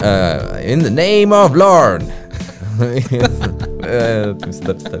In the name of Lord.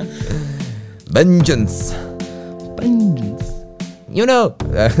 Vengeance. You know,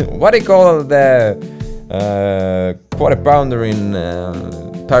 what do you call the quarter pounder in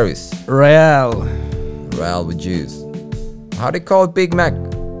Paris? Real with juice. How do you call it Big Mac?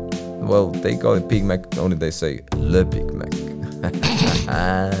 Well, they call it Big Mac, only they say Le Big Mac.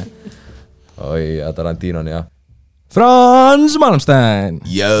 Oi, ja Tarantino on jah. Franz Malmsten.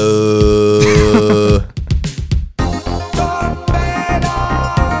 Joo.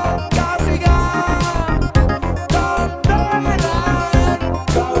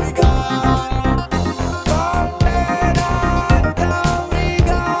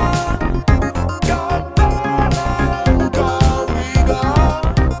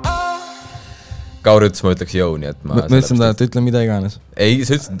 Kaur ütles, ma ütleks jõu, nii et ma ütlesin ta, et ütle mida iganes. Ei,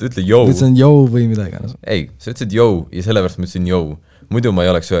 sa ütlesid, ütle jõu. Ütlesin jõu või mida iganes. Ei, sa ütlesid jõu ja sellepärast ma ütlesin jõu. Muidu ma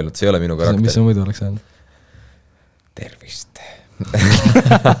ei oleks öelnud, see ei ole minu karakter. Mis sa muidu oleks öelnud? Tervist.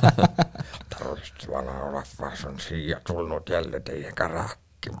 Tervist, vana rahvas on siia tulnud jälle teiega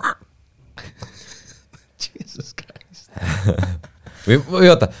rääkima. Jesus Christ. või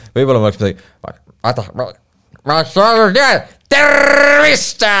oota, võib-olla ma oleks midagi. Ma saan teha.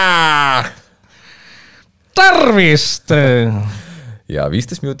 Tervist! Tarvist! Ja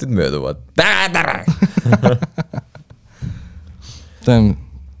 15 minutit mööduvad.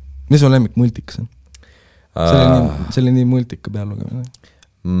 Mis on lemmik multikas on? See oli nii multika peal lugemine.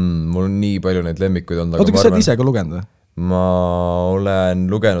 Mul on nii palju neid lemmikuid on. Oota, kas sa oled ise ka lugenud või? Ma olen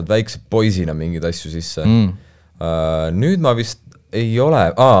lugenud väikse poisina mingeid asju sisse. Nüüd ma vist ei ole.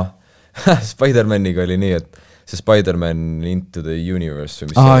 Spider-Maniga oli nii, et see Spider-Man Into the Universe,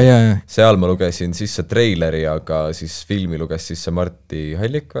 mis seal ma lugesin sisse treileri, aga siis filmi luges sisse Marti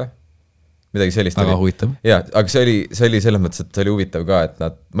Hallik või? Midagi sellist oli. Aga huvitav. Ja, aga see oli selles mõttes, et see oli huvitav ka, et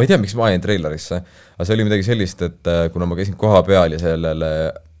nad, ma ei tea, miks ma jäin treilerisse, aga see oli midagi sellist, et kuna ma käisin koha peal ja sellele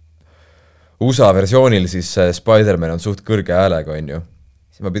USA versioonil, siis Spider-Man on suht kõrge häälega, on ju.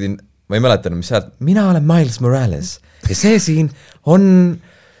 Siis ma ei mäletanud, mis häält, mina olen Miles Morales ja see siin on...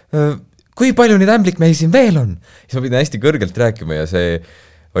 kui palju neid ämblikmehi siin veel on? Siis ma pidin hästi kõrgelt rääkima ja see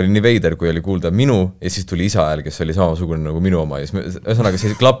oli nii veider, kui oli kuulda minu ja siis tuli isa hääl, kes oli samasugune nagu minu oma ja siis ühesõnaga see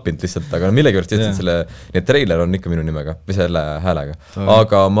ei klappinud lihtsalt, aga millegipärast jätsin selle, nii et treiler on ikka minu nimega või selle häälega.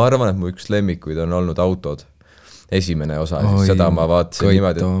 Aga ma arvan, et mu üks lemmikuid on olnud autod. Esimene osa, siis seda ma vaatasin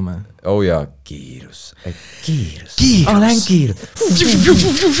niimoodi. Jaa, kiirus. Olen kiirus.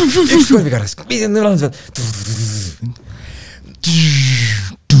 Üks kolmikarras. Mis on nõlansed?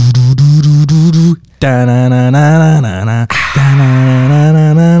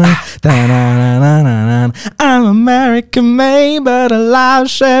 I'm American made but alive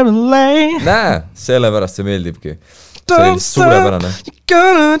Chevrolet. Näe, sellepärast see meeldibki. See oli suurepärane.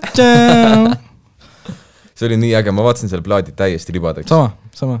 See oli nii äge, ma vaatasin selle plaadi täiesti ribadeks.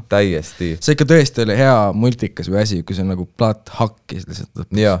 Sama. Täiesti. See ikka tõesti oli hea multikas või asi, kui see nagu plaat hakkis lihtsalt.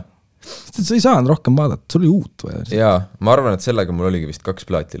 Jaa. Sa ei saanud rohkem vaadata, sul oli uut või? Jaa, ma arvan, et sellega mul oligi vist 2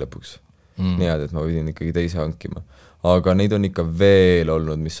 plaati lõpuks. Nii, et ma pidin ikkagi teise hankima. Aga neid on ikka veel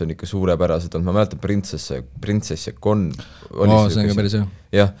olnud, mis on ikka suurepärased. Ma mäletan Princess ja Con. See on ka päris hea.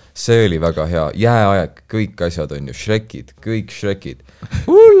 Jah, see oli väga hea. Jääaeg, kõik asjad on ju. Kõik Shrekid.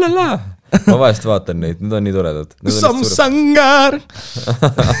 Ullala! Ma vahest vaatan neid, need on nii toredad. Samsangar!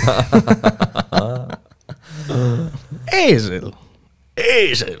 Eesel!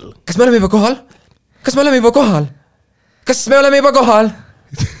 Kas me oleme juba kohal? Kas me oleme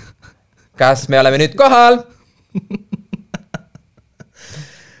nüüd kohal?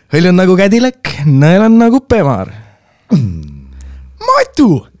 Hõll on nagu Cadillac, nõel on nagu Pemar. Matu!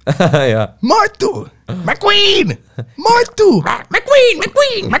 McQueen!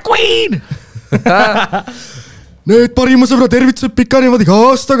 Need parima sõbra tervitused pika niimoodi ka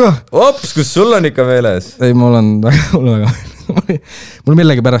aastaga. Ops, kus sul on ikka meeles? Ei, mul on väga mul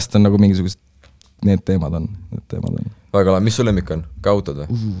millegi pärast on nagu mingisugused need teemad on. Väga lahe, mis sul lemmik on? Ka autod või?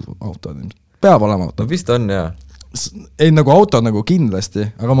 Autod. Peab olema autod. No vist on, jaa. Ei, nagu autod nagu kindlasti,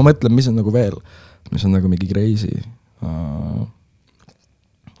 aga ma mõtlen, mis on nagu veel. Mis on nagu mingi crazy.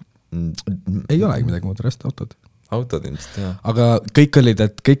 Ei olegi midagi muud, rest autod. Autod ilmselt, jah. Aga kõik olid,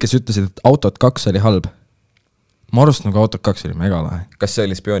 et kõik, kes ütlesid, et autot 2 oli halb. Ma arvast nagu autot 2 oli mega lahe. Kas see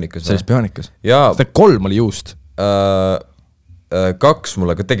oli Spionikas? See oli Spionikas. Jaa. Seda 3 oli juust. 2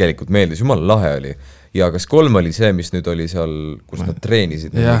 mulle ka tegelikult meeldis, jumala lahe oli. Ja kas 3 oli see, mis nüüd oli seal, kus nad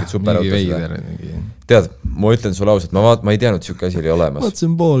treenisid? Jah, mingi veider. Tead, ma ütlen sulle ausalt, ma ei teadnud, siuke asi oli olemas.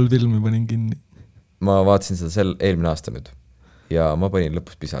 Vaatasin pool filmi, panin kinni. Ma vaatasin seda eelmine aasta nüüd. ja ma panin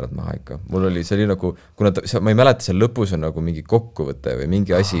lõpus pisarad maha ikka. Mul oli, see oli nagu, kuna ma ei mäleta, seal lõpus on nagu mingi kokkuvõte või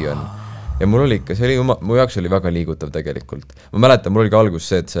mingi asi on. Ja mul oli ikka, see oli, mu jaoks oli väga liigutav tegelikult. Ma mäletan, mul oli ka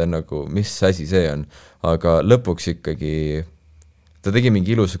algus see, et see on nagu, mis asi see on, aga lõpuks ikkagi ta tegi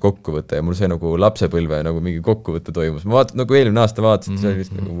mingi ilusa kokkuvõte ja mul sai nagu lapsepõlve nagu mingi kokkuvõte toimus. Ma vaatan, nagu eelmine aasta vaatasin, see oli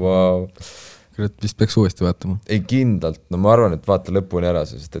vist nagu vau. Vist peaks uuesti vaatama. Ei kindlalt, no ma arvan, et vaata lõpuni ära,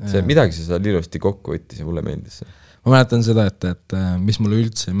 sest et see midagi see seal ilusti kokku võttis ja mulle meeldis see. Ma mäletan seda, et mis mulle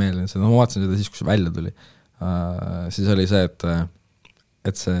üldse ei meeldinud, seda ma vaatasin seda siis, kui see välja tuli. Siis oli see,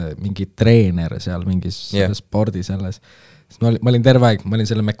 et see mingi treener seal mingis spordi selles. Ma olin terve aeg, ma olin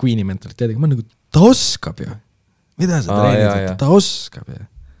selle McQueeni mentaliteediga, ma nagu, ta oskab ju. Mida sa treenid, ta oskab ju.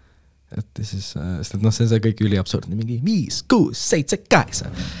 Et siis, sest see on see kõik üliabsurdne, mingi 5, 6, 7, 8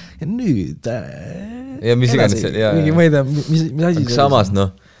 ja nüüd ja mis iganes mingi, ma ei tea, mis asi see samas,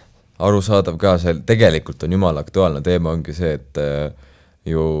 arusaadav ka, see tegelikult on jumala aktuaalne teema, ongi see, et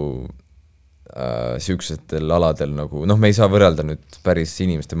ju siuksetel aladel nagu, me ei saa võrrelda nüüd päris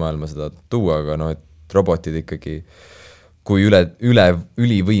inimeste maailma seda tuua, aga et robotid ikkagi kui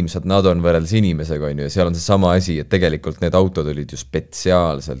ülivõimsad nad on võrreldes inimesega, ja seal on see sama asi, et tegelikult need autod olid ju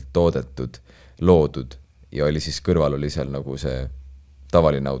spetsiaalselt toodetud, loodud, ja oli siis kõrval oli seal nagu see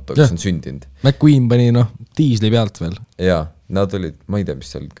tavaline auto, kes on sündinud. McQueen pani diisli pealt veel. Jaa, nad olid, ma ei tea,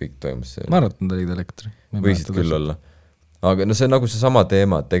 mis seal kõik toimus. Ma arvan, et nad olid elektri. Võisid küll olla. Aga see on nagu see sama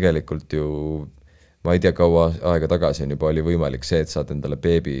teema, et tegelikult ju, ma ei tea, kaua aega tagasi on juba oli võimalik see, et saad endale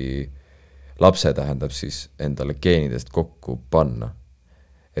lapse tähendab siis endale geenidest kokku panna.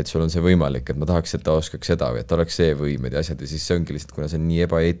 Et sul on see võimalik, et ma tahaks, et ta oskaks seda või et ta oleks see võimed ja asjad ja siis see ongi lihtsalt, kuna see on nii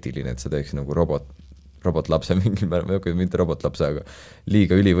ebaeetiline, et sa teeks nagu robotlapse mingil määral, mitte robotlapse, aga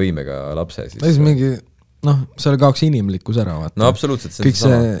liiga ülivõimega lapse. Siis mingi, seal kaoks inimlikkus ära. No absoluutselt. Kõik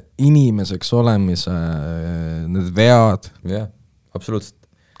see inimeseks olemise, need vead. Jah, absoluutselt.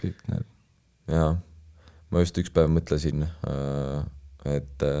 Kõik need. Jaa, ma just üks päev mõtlesin,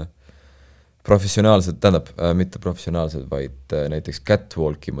 et professionaalsed, tähendab, mitte professionaalsed, vaid näiteks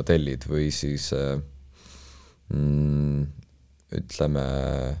catwalki modellid või siis ütleme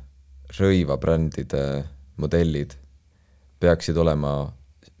rõivabrändide modellid peaksid olema,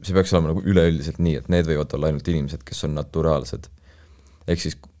 see peaks olema nagu üleüldiselt nii, et need võivad olla ainult inimesed, kes on naturaalsed. Ehk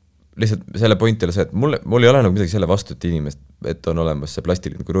siis lihtsalt selle point ei ole see, et mul ei ole nagu midagi selle vastu, et inimest, et on olemas see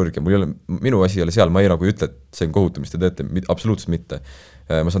plastiline kirurgia, minu asi ei ole seal, ma ei nagu ütle, et see on kohutu, mis te teete, absoluutselt mitte.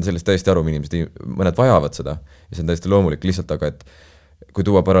 Ma saan sellest täiesti aru, inimesed, mõned vajavad seda ja see on täiesti loomulik lihtsalt, aga et kui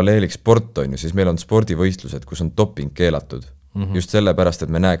tuua paralleeliks sport on ju, siis meil on spordivõistlused, kus on doping keelatud. Just sellepärast,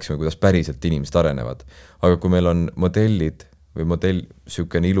 et me näeksime, kuidas päriselt inimesed arenevad. Aga kui meil on modellid või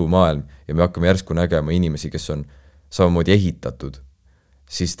sükene ilumaailm ja me hakkame järsku nägema inimesi, kes on samamoodi ehitatud,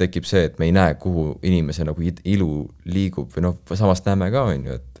 siis tekib see, et me ei näe, kuhu inimese nagu ilu liigub või samast näeme ka, on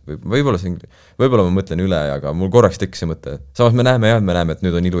ju, et võib-olla ma mõtlen üle, aga mul korraks tekkis see mõte. Samas me näeme, et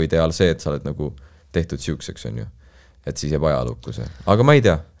nüüd on ilu ideaal see, et sa oled nagu tehtud siukseks, on ju. Et siis jääb ajalukku see. Aga ma ei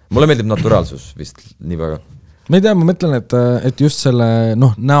tea. Mulle meeldib naturaalsus vist nii väga. Ma ei tea, ma mõtlen, et just selle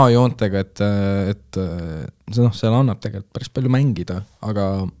näojoontega, et seal annab tegelikult päris palju mängida, aga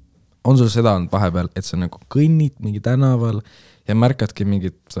on sul seda on vahepeal, et sa nagu kõnnid mingi tänaval ja märkadki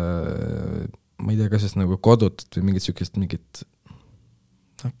mingit, ma ei tea, kas nagu kodutud või mingit sükest mingit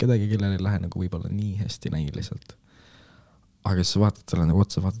kedagi, kellel ei lähe nagu võib-olla nii hästi näiliselt. Aga siis sa vaatad talle nagu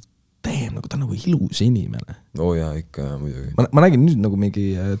otsa, vaatad, nagu ta nagu ilus inimene. Jaa, ikka muidugi. Ma nägin nüüd nagu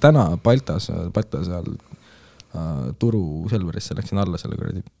mingi täna Balta seal Turu Selverisse läksin alla selle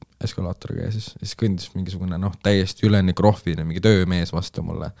kuradi eskalaatoriga ja siis kõndis mingisugune täiesti üleni krohvine, mingi töömees vastu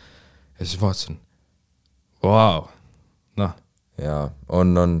mulle. Ja siis vaatasin, vau, Jaa,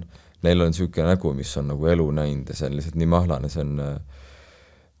 neil on siuke nägu, mis on nagu elu näinud ja see on lihtsalt nii mahlane, see on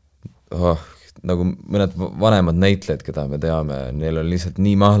nagu mõned vanemad näitlejad, keda me teame, neil on lihtsalt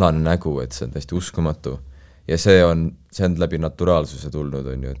nii mahlane nägu, et see on täiesti uskumatu. Ja see on läbi naturaalsuse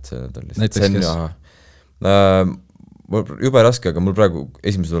tulnud, on ju, et see on lihtsalt... Näiteks kes? Jube raske, aga mul praegu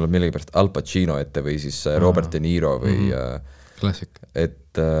esimesed tuleb millegipärast Al Pacino ette või siis Robert De Niro või... Klassik.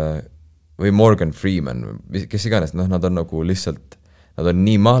 Või Morgan Freeman, kes iganes, nad on nagu lihtsalt... Nad on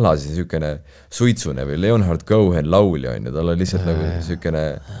nii mahlas ja sükene suitsune või Leonard Cohen laulja on ja tal on lihtsalt nagu sükene...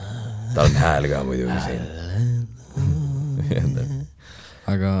 Tal on hääl ka muidugi siin.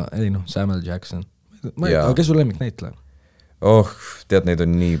 Aga ei Samuel Jackson. Aga kes sul lemmik näitleja? Tead, neid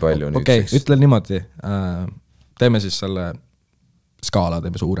on nii palju Okei, ütle niimoodi. Teeme siis selle skaala,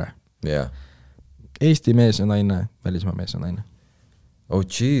 teeme suure. Eesti mees ja naine, välismaa mees ja naine.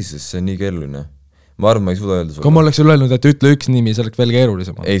 Jesus, see on nii keeruline. Ma arvan, ma ei suuda öelda sulle. Kui ma oleks öelnud, et ütle üks nimi, see oleks veel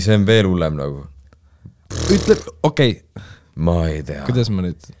keerulisem. Ei, see on veel hullem nagu. Ütle, okei. ma ei tea. Kuidas ma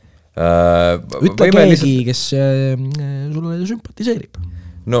nüüd ütle keegi lihtsalt... kes sulle sümpatiseerib.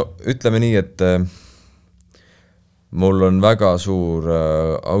 No ütleme nii, et mul on väga suur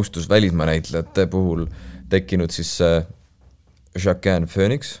austus välismaa näitlejate puhul tekkinud siis Joaquin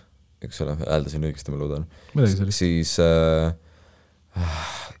Phoenix, eks ole, hääldasin õigesti, ma loodan. Siis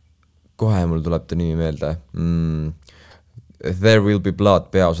kohe mul tuleb ta nimi meelde. There Will Be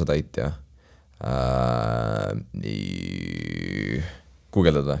Blood peaosatäitja.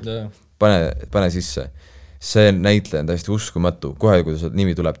 Guugeldada. Pane sisse. See näitleja on täiesti uskumatu. Kohe, kui see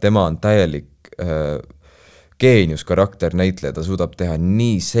nimi tuleb, tema on täielik geenius karakter näitleja, ta suudab teha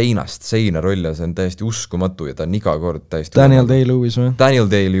nii seinast seina rolle, see on täiesti uskumatu ja ta on iga kord täiesti Daniel Day-Lewis või? Daniel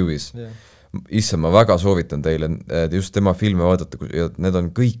Day-Lewis. Issa, ma väga soovitan teile just tema filme vaadata, need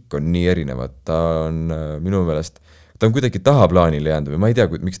on kõik on nii erinevad, ta on minu meelest ta on kuidagi tahaplaanile jäänud või ma ei tea,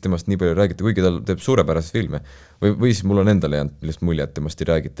 miks temast nii palju räägite, kuigi ta teeb suurepärases filme või siis mul on endale jäänud lihtsalt mulje, et temast ei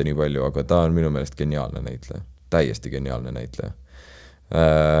räägita nii palju, aga ta on minu meelest geniaalne näitleja, täiesti geniaalne näitleja.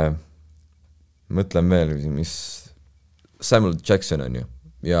 Mõtlen veel, mis Samuel Jackson on ju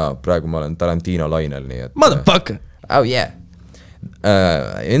ja praegu ma olen Tarantino lainel, nii et Motherfucker! Oh yeah!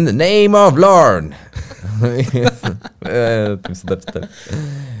 In the name of Lord!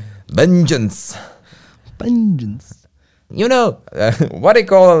 Vengeance! You know, what do you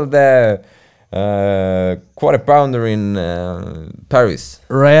call the quarter pounder in Paris?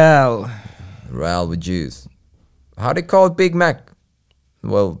 Real with Jews. How do you call it Big Mac?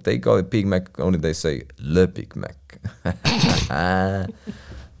 Well, they call it Big Mac, only they say Le Big Mac.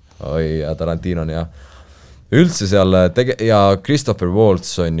 Oi, ja Tarantino on ja üldse seal ja Christopher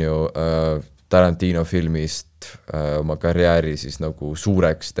Waltz on ju Tarantino filmist oma karjääri siis nagu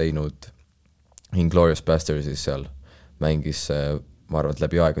suureks teinud Inglourious Bastards seal mängis, ma arvan, et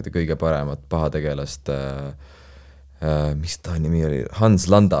läbi aegade kõige paremat pahategelast, mis ta nimi oli, Hans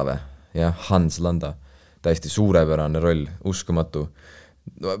Landa või? Jah, Hans Landa. Täiesti suurepärane roll, uskumatu.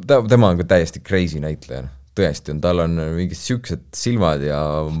 Tema on ka täiesti crazy näitleja. Tõesti on, tal on mingid siuksed silmad ja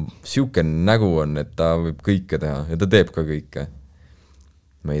siuke nägu on, et ta võib kõike teha ja ta teeb ka kõike.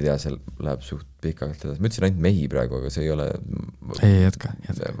 Ma ei tea, seal läheb suht pikalt edasi. Ma ütlesin ainult mehi praegu, aga see ei ole... Ei, jätka.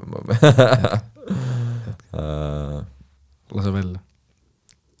 Lase välja.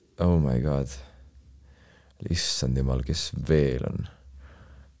 Oh my god. Issand jumal, kes veel on?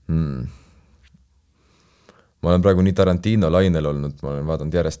 Ma olen praegu nii Tarantino lainel olnud, ma olen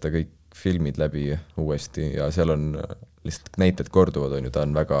vaadanud järjest kõik filmid läbi uuesti ja seal on lihtsalt näited korduvad, on ju, ta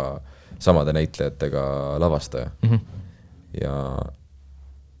on väga samade näitlejatega lavastaja. Ja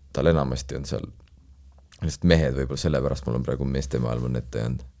tal enamasti on seal lihtsalt mehed, võib-olla sellepärast mul on praegu meeste maailm on ette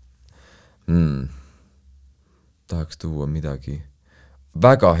jäänud. Tahaks tuua midagi.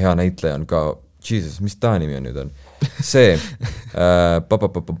 Väga hea näitleja on ka, Jesus, mis ta nimi on nüüd on? See,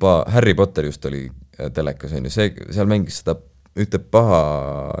 Harry Potter just oli telekas, on ju, seal mängis seda, ütleb paha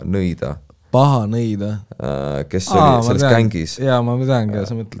nõida. Paha nõida? Kes oli selles gängis. Jaa, ma tean ka,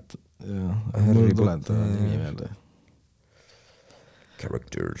 sa mõtled, mul tuleb ta nimi meelde.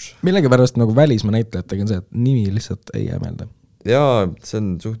 Characters. Millegi pärast nagu välismaa näitlejatega on see, et nimi lihtsalt ei jää meelde. Jaa, see on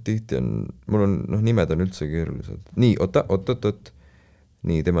suht tihti on, mul on, nimed on üldse keerulised. Nii, oot.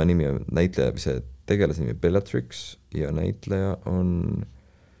 Nii, tema nimi on näitleja, see tegelase nimi Bellatrix ja näitleja on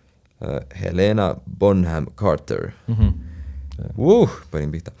Helena Bonham Carter.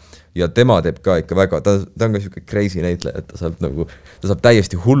 Panin pihta. Ja tema teeb ka ikka väga, ta on ka siuke crazy näitleja, et ta saab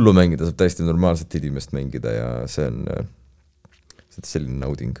täiesti hullu mängida, ta saab täiesti normaalset inimest mängida ja see on selline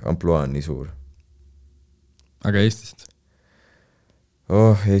nauding. Amploa on nii suur. Aga Eestist?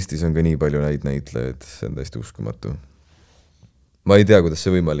 Eestis on ka nii palju neid näitlejaid, see on täiesti uskumatu. Ma ei tea, kuidas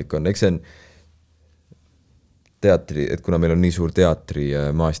see võimalik on. Eks see on teatri, et kuna meil on nii suur teatri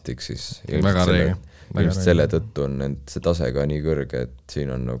maastik, siis just selle tõttu on see tase ka nii kõrge, et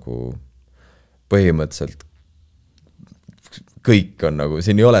siin on nagu põhimõtteliselt kõik on nagu,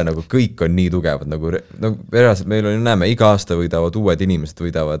 siin ei ole nagu kõik on nii tugevad, nagu reaalselt meil näeme, iga aasta võidavad uued inimesed,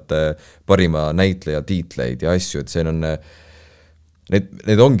 võidavad parima näitleja tiitleid ja asju, et see on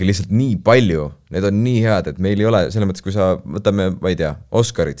need ongi lihtsalt nii palju, need on nii head, et meil ei ole, selle mõttes, kui sa võtame, ma ei tea,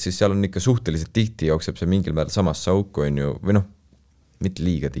 Oscarit, siis seal on ikka suhteliselt tihti jookseb see mingil määral samasse auku, on ju, või noh, mitte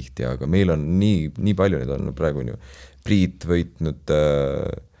liiga tihti, aga meil on nii palju neid on praegu on ju. Priit võitnud,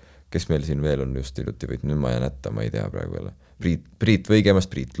 kes meil siin veel on just hiljuti võitnud, nüüd ma jään ätta, ma ei tea praegu jälle. Priit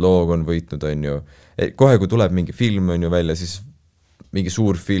Võigemast, Priit Loog on võitnud, on ju. Kohe, kui tuleb mingi film on ju välja, siis mingi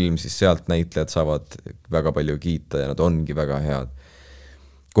suur film, siis sealt näitlejad saavad väga palju kiita ja nad ongi väga head.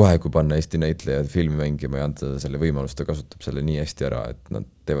 Kohe, kui panna Eesti näitlejad filmi mängima ja anda selle võimalust, ta kasutab selle nii hästi ära, et nad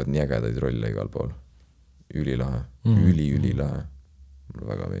teevad nii ägedaid rolle igal pool. ülilahe, ülilahe. Mulle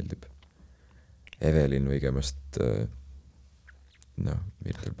väga meeldib. Evelin Võigemast,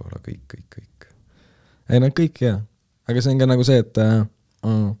 Mirtel Pohla, kõik. Ei, nad kõik, jah. Aga see on ka nagu see, et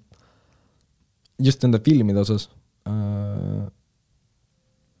just nende filmide osas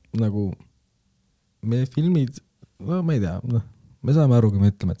nagu meie filmid, ma ei tea, me saame aru, kui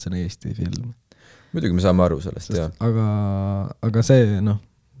me ütleme, et see on Eesti film. Muidugi me saame aru sellest, jah. Aga see,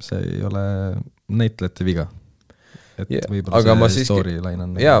 see ei ole näitlejate viga. Et võib-olla see storyline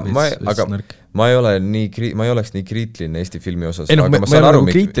on aga nõrk. Ma ei oleks nii kriitiline Eesti filmi osas. Ei, ma ei ole nagu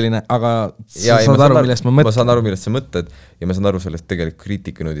kriitiline, aga sa saad aru, millest ma mõtlen. Ma saan aru, millest sa mõtled ja ma saan aru sellest tegelikult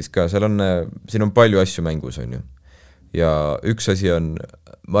kriitikanõudist ka. Siin on palju asju mängus, on ju. Ja üks asi on,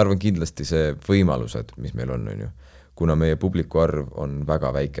 ma arvan kindlasti see võimalused, mis meil on ju. Kuna meie publiku arv on väga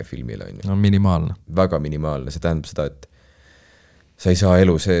väike filmile, on ju. No minimaalne. Väga minimaalne, see tähendab seda, et sa ei saa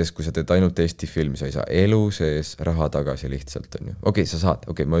elu sees, kui sa teed ainult Eesti filmi, sa ei saa elu sees raha tagasi lihtsalt, on ju. Okei, sa saad,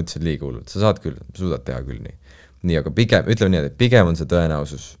 ma ütlesin liiga hullult, sa saad küll, suudad teha küll nii. Nii, aga ütleme nii, et pigem on see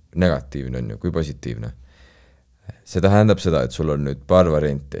tõenäosus negatiivne, on ju, kui positiivne. See tähendab seda, et sul on nüüd paar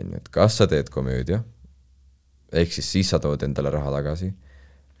varianti, on ju, et kas sa teed komöödia, ehk siis sa tood endale raha tagasi,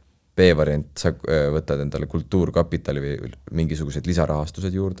 B-variant, sa võtad endale kultuurkapitali või mingisugused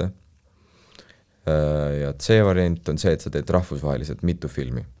lisarahastused juurde, ja C-variant on see, et sa teed rahvusvaheliselt mitu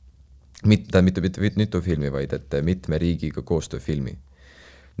filmi. Mitu filmi, vaid et mitme riigiga koostööfilmi.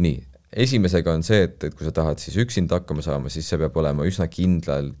 Nii, esimesega on see, et kui sa tahad siis üksinda hakkama saama, siis see peab olema üsna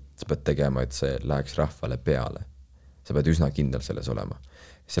kindlalt, sa pead tegema, et see läheks rahvale peale. Sa pead üsna kindlal selles olema.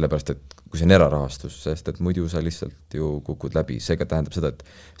 Sellepärast, et kui see on erarahastus, sest et muidu sa lihtsalt ju kukud läbi. Seega tähendab seda, et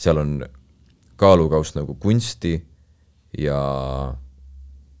seal on kaalukaust nagu kunsti ja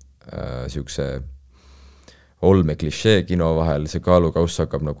siukse olme klišee kino vahel, see kaalukaust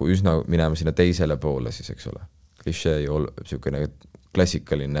hakkab nagu üsna minema sinna teisele poole siis, eks ole. Klišee ja siukene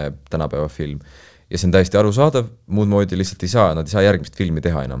klassikaline tänapäeva film. Ja see on täiesti arusaadav, muud moodi lihtsalt ei saa, nad ei saa järgmist filmi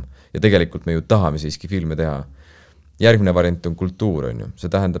teha enam. Ja tegelikult me ju tahame siiski filme teha. Järgmine variant on kultuur, on ju. See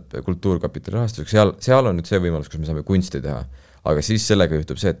tähendab kultuurkapitali rahastuseks. Seal on nüüd see võimalus, kus me saame kunsti teha. Aga siis sellega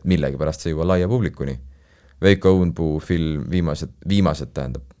juhtub see, et millegi pärast see juba laia publikuni. Veiko Õunpuu film viimased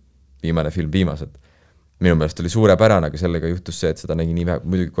tähendab. Viimane film viimased. Minu meelest oli suurepärane, aga sellega juhtus see, et seda nägi nii vähe,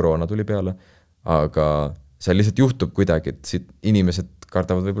 muidugi koroona tuli peale, aga see lihtsalt juhtub kuidagi, et siit inimesed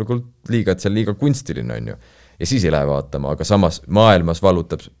kardavad võib-olla liiga, et see on liiga kunstiline, on ju. Ja siis ei lähe vaatama, aga samas maailmas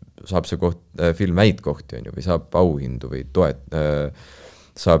valutab, saab see film häid kohti, on ju, või saab auhindu või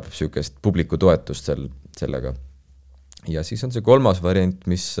saab siukest publiku toetust sellega. Ja siis on see kolmas variant,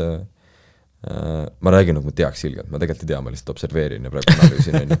 mis ma räägin, nagu ma teaks ilgelt, ma tegelikult ei tea, ma lihtsalt observeerin ja praegu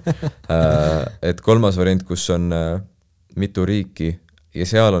analüüsin, on ju. Et kolmas variant, kus on mitu riiki ja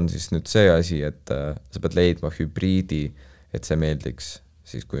seal on siis nüüd see asi, et sa pead leidma hübriidi, et see meeldiks,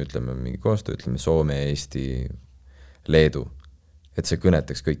 siis kui ütleme mingi koostöö, ütleme Soome, Eesti, Leedu, et see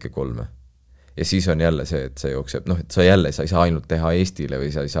kõnetaks kõike kolme. Ja siis on jälle see, et see jookseb, et sa ei saa ainult teha Eestile või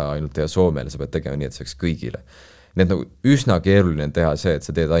sa ei saa ainult teha Soomele, sa pead tegema nii, et saaks kõigile. Nii et nagu üsna keeruline teha see, et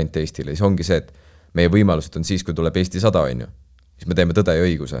sa teed ainult Eestile. Siis ongi see, et meie võimalused on siis, kui tuleb Eesti 100, on ju. Siis me teeme Tõde ja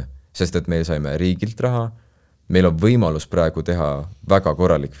õiguse, sest et meil saime riigilt raha, meil on võimalus praegu teha väga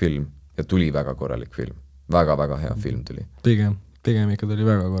korralik film ja tuli väga korralik film. Väga-väga hea film tuli. Pigem ikka tuli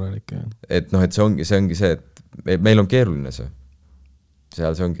väga korralik. Ja. Et et see ongi see, et meil on keeruline see.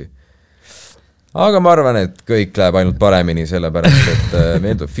 Seal see ongi. Aga ma arvan, et kõik läheb ainult paremini sellepärast, et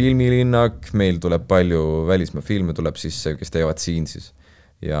meil tuleb filmilinnak, meil tuleb palju välismaa filme, tuleb siis, kes teevad siin siis.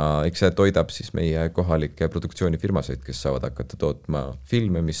 Ja eks see toidab siis meie kohalikke produktsioonifirmasid, kes saavad hakata tootma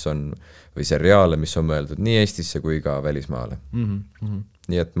filme, mis on, või seriaale, mis on mõeldud nii Eestisse kui ka välismaale.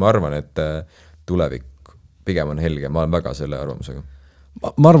 Nii et ma arvan, et tulevik pigem on helge, ma olen väga selle arvamusega.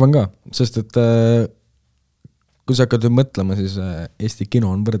 Ma arvan ka, sest et kui sa hakkad mõtlema, siis Eesti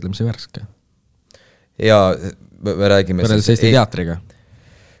kino on võrdlemisi värske. Ja me räägime võrreldes Eesti teatriga.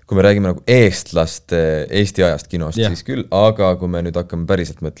 Kui me räägime nagu eestlaste Eesti ajast kinost, siis küll, aga kui me nüüd hakkame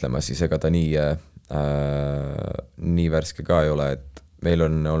päriselt mõtlema, siis ega ta nii värske ka ei ole, et meil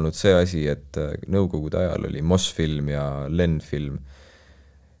on olnud see asi, et nõukogude ajal oli Mosfilm ja Lenfilm,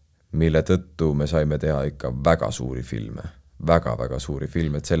 mille tõttu me saime teha ikka väga suuri filme, väga-väga suuri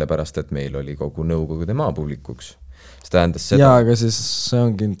filme, et sellepärast, et meil oli kogu nõukogude maapublikuks. See tähendas seda... Jaa, aga siis see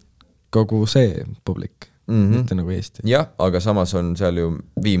ongi kogu see publik, mitte nagu Eesti. Jah, aga samas on seal ju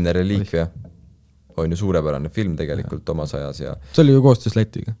Viimne reliikvia, on ju suurepärane film tegelikult omas ajas. Ja see oli ju koostöös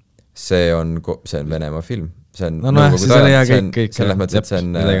Lätiga. See on Venemaa film. See on siis oli hea kõik. Selles mõttes, et see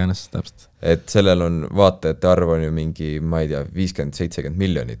on... Et sellel on vaatajate arv on ju mingi, ma ei tea, 50-70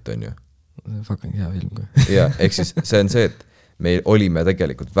 miljonit on ju. fucking hea film ka. ja, ehk siis see on see, et me olime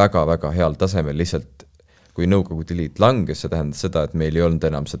tegelikult väga-väga heal tasemel, lihtsalt kui Nõukogude Liit langes, see tähendas seda, et meil ei olnud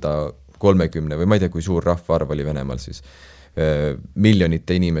enam seda 30 või ma ei tea, kui suur rahvaarv oli Venemaal siis,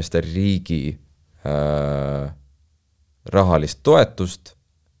 miljonite inimeste riigi rahalist toetust,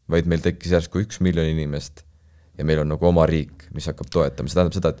 vaid meil tekkis järsku 1 miljon inimest ja meil on nagu oma riik, mis hakkab toetama. See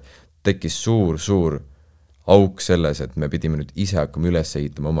tähendab seda, et tekkis suur auk selles, et me pidime nüüd ise hakkama üles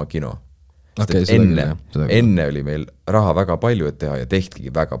ehitama oma kino. Okay, enne oli meil raha väga palju, et teha ja tehtigi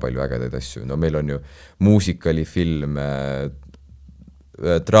väga palju ägedaid asju. No meil on ju muusikalifilme,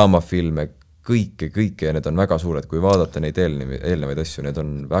 draamafilme, kõike ja need on väga suured, kui vaadata neid eelnevaid asju, need on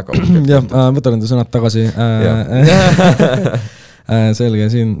väga jah, võtan enda sõnad tagasi. Selge,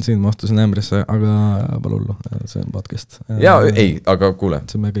 siin ma astusin ämbrisse, aga pole hullu, see on podcast. Jaa, ei, aga kuule.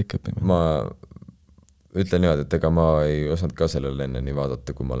 See me kõik õpime. Ma ütlen niimoodi, et ega ma ei osanud ka sellele enne nii vaadata,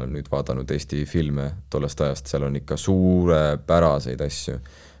 kui ma olen nüüd vaadanud Eesti filme tollest ajast, seal on ikka suurepäraseid asju.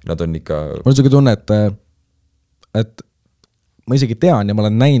 Nad on ikka... Mul on selline tunne, et ma isegi tean ja ma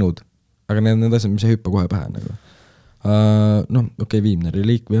olen näinud, aga need asjad, mis ei hüppa kohe pähe. Nagu. Viimne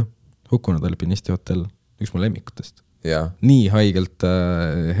reliikvia, Hukkunud alpinisti hotell, üks mu lemmikutest. Ja. Nii haigelt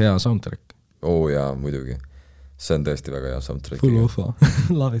hea soundtrack. Jaa, muidugi. See on tõesti väga hea soundtrack. Full ofa,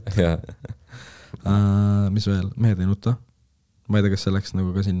 love it. Jaa. Mis veel? Mehed ei nuta? Ma ei tea, kas see läks nagu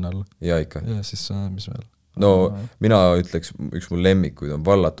ka sinna alla. Ja ikka. Ja siis mis veel? No mina ütleks, üks mu lemmikuid on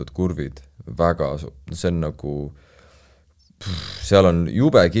Vallatud kurvid. Väga, see on nagu, seal on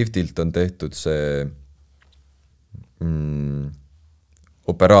jube kihvtilt on tehtud see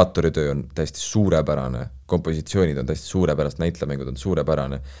operaatoritöö on täiesti suurepärane, kompositsioonid on täiesti suurepärast, näitlemängud on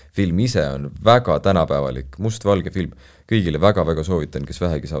suurepärane, film ise on väga tänapäevalik, mustvalge film, kõigile väga-väga soovitan, kes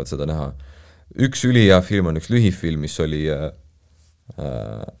vähegi saavad seda näha. Üks ülihea film on üks lühifilm, mis oli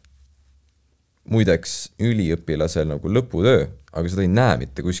muideks üliõpilasel nagu lõputöö, aga seda ei näe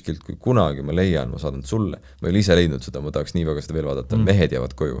mitte kuskilt, kui kunagi ma leian, ma saadan sulle. Ma ei ole ise leidnud seda, ma tahaks nii väga seda veel vaadata. Mehed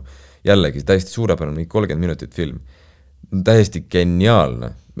jäävad koju. Jällegi, täiesti suurepärane, mingi 30 minutit film. Täiesti geniaalne.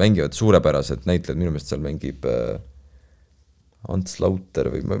 Mängivad suurepärased näitlejad, minu meelest seal mängib Ants Lauter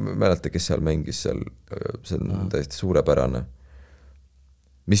või ma mäleta, kes seal mängis seal. See on täiesti suurepärane.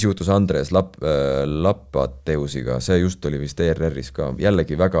 Mis juhtus Andres Lapateusiga, see just oli vist ERR-is ka.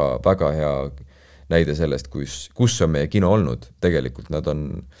 Jällegi väga, väga hea näide sellest, kus on meie kino olnud. Tegelikult nad on,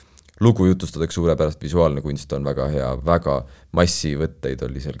 lugu jutustadeks suurepärast, visuaalne kunst on väga hea, väga massivõtteid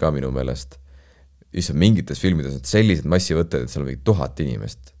oli seal ka minu meelest. Issand, mingites filmides on sellised massivõtteid, et seal on mingi 1000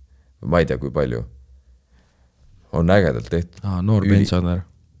 inimest. Ma ei tea, kui palju. On ägedalt tehtud. Noor pensionär.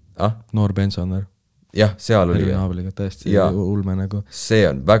 Noor pensionär. Jah, seal oli. Naabliga täiesti ulme nagu. See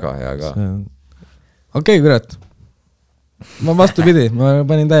on väga hea ka. Okei, kurat. Ma vastupidi, ma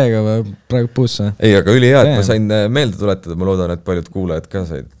panin täiega praegu puusse. Ei, aga üli hea, et ma sain meelde tuletada, ma loodan, et paljud kuulajad ka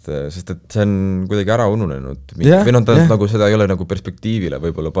said, sest et see on kuidagi ära ununenud. Või nagu seda ei ole nagu perspektiivile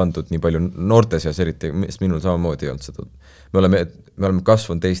võib-olla pandud nii palju noorte seas eriti, sest minul samamoodi ei olnud seda. Me oleme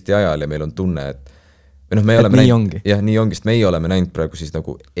kasvanud Eesti ajal ja meil on tunne, et me oleme nii ongi. Jah, nii ongi, sest meie oleme näinud praegu siis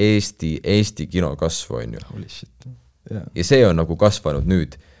nagu Eesti kino kasvu, on ju. Holy shit. Ja see on nagu kasvanud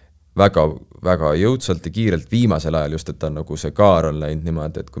nüüd väga, väga jõudsalt ja kiirelt viimasel ajal just, et ta on nagu see kaar on läinud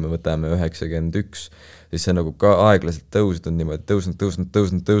niimoodi, et kui me võtame 91, siis see nagu ka aeglaselt tõusnud niimoodi,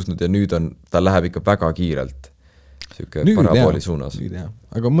 tõusnud ja nüüd on, ta läheb ikka väga kiirelt siuke parabooli suunas. Nüüd jah,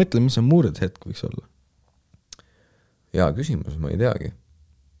 aga mõtle, mis on muured hetk võiks olla? Jaa, küsimus, ma ei teagi.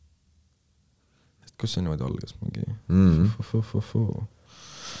 Kus see niimoodi algas mingi?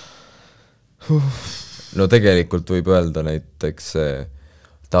 No tegelikult võib öelda näiteks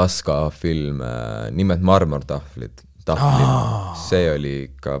Taska film, nimed Marmortahvlid. See oli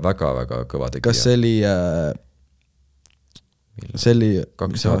ikka väga-väga kõva tegija. Kas see oli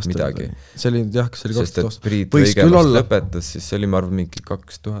 2000 midagi. See oli, jah, kas see oli 2000? Sest et Priit Võigemast lõpetas, siis see oli ma arvan mingi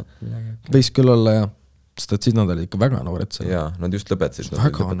 2000 midagi. Võis küll olla, jah. Sest et siis nad oli ikka väga noored seal. Jaa, nad just lõpetasid.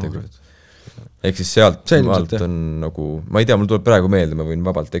 Väga noored. Ehk siis sealt maalt on nagu, ma ei tea, mul tuleb praegu meelde, ma võin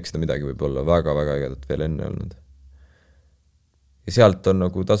vabalt eksida midagi võib-olla väga-väga ägedat veel enne olnud. Ja sealt on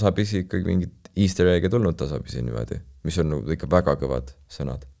nagu tasapisi ikkagi mingid easter egg tulnud tasapisi niimoodi, mis on nagu ikka väga kõvad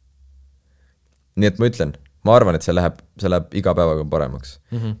sõnad. Nii et ma ütlen, ma arvan, et see läheb iga päevaga paremaks.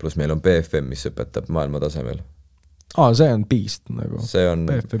 Plus meil on BFM, mis õpetab maailma tasemel. See on beast nagu. See on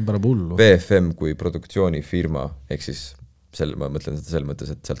BFM paneb hullu. BFM kui produktsioonifirma, ehk siis ma mõtlen seda sel mõttes,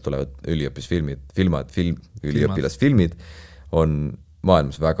 et sealt tulevad üliõpilasfilmid on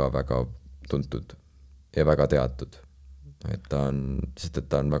maailmas väga-väga tuntud ja väga teatud. Sest et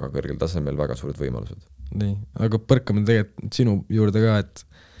ta on väga kõrgel tasemel, väga suured võimalused. Nii, aga põrkame tegelikult sinu juurde ka,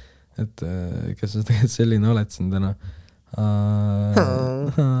 et kes sa tegelikult selline oled siin täna.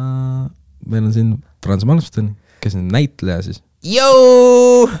 Meil on siin Franz Malmsten, kes on näitleja siis.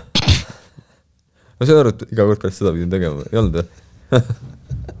 Jou! Ma saan aru, et iga kord pärast seda pidin tegema, ei olnud või?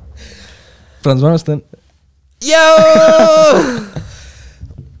 Franz Malmsten. Jou!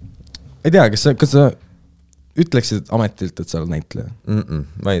 Ei tea, kas sa ütleksid ametilt, et sa oled näitleja?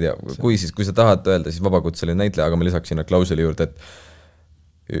 Ma ei tea, kui sa tahad öelda, siis vabakutseline näitleja, aga ma lisaks sinna klauseli juurde, et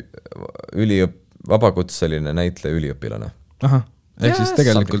vabakutseline näitleja üliõpilane. Ahah, ehk siis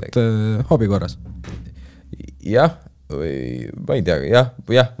tegelikult hobi korras. Jah, või ma ei tea,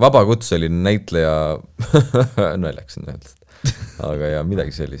 jah, vabakutseline näitleja naljaks on öeldud. Aga jah,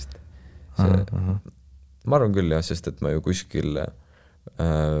 midagi sellist. Ma arvan küll jah, sest et ma ju kuskil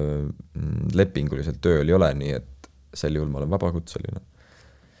lepinguliselt tööl ei ole, nii et sel juhul ma olen vabakutseline.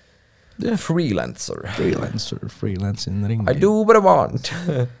 Yeah. Freelancer in ringi. I do what I want.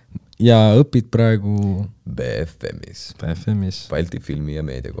 Ja õpid praegu BFM-is. Balti filmi- ja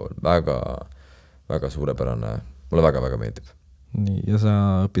meediakool. Väga, väga suurepärane. Mulle väga-väga meeldib. Nii, ja sa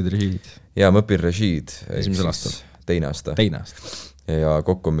õpid režiid? Ja ma õpin režiid. Esimesel aastal? Teine aasta. Ja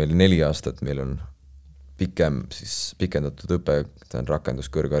kokku on meil 4 aastat, meil on pikendatud õpe, ta on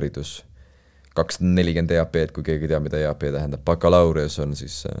rakenduskõrgharidus, 240 EAP-d, kui keegi tea, mida EAP tähendab. Bakalaureus on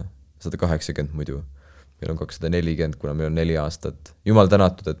siis 180 muidu. Meil on 240, kuna meil on 4 aastat. Jumal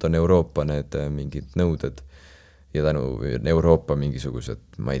tänatud, et on Euroopa need mingid nõuded ja tänu Euroopa mingisugused,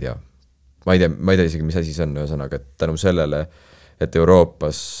 ma ei tea isegi, mis asi see on, ühesõnaga, et tänu sellele, et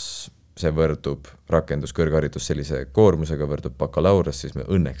Euroopas see võrdub rakenduskõrgharidus sellise koormusega, võrdub bakalaureus, siis me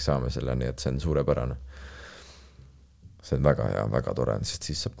õnneks saame selle, nii et see on suurepärane. See on väga hea, väga tore, sest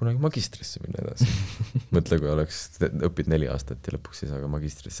siis saab kunagi magistrisse minna edasi. Mõtle, kui õpid 4 aastat ja lõpuks ei saa ka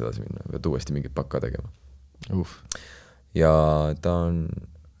magistrisse edasi minna, pead uuesti mingit baka tegema. Ja ta on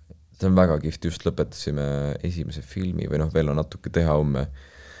väga kihvt, just lõpetasime esimese filmi, või veel on natuke teha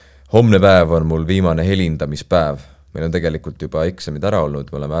homne päev on mul viimane helindamispäev. Meil on tegelikult juba eksamid ära olnud,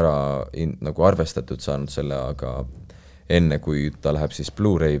 me oleme nagu arvestatud saanud selle, aga enne kui ta läheb siis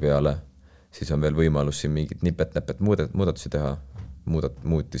Blu-ray peale, siis on veel võimalus siin mingid nipet-näpet muudatusi teha.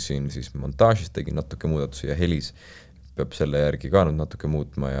 Muutisin siis montaažist, tegin natuke muudatusi ja helis peab selle järgi ka natuke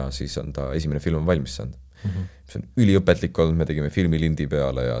muutma ja siis on ta esimene film on valmis saanud. See on üliõpetlik olnud, me tegime filmi lindi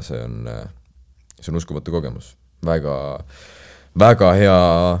peale ja see on uskumatu kogemus. Väga, väga hea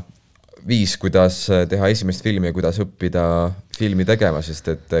viis, kuidas teha esimest filmi ja kuidas õppida filmi tegema, sest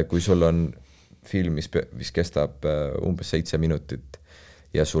et kui sul on film, mis kestab umbes 7 minutit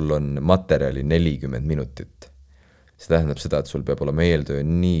ja sul on materjali 40 minutit, see tähendab seda, et sul peab olema eeltöö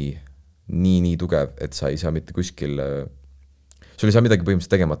nii tugev, et sa ei saa mitte kuskil, sul ei saa midagi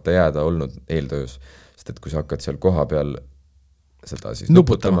põhimõtteliselt tegemata jääda olnud eeltöös, sest et kui sa hakkad seal koha peal seda siis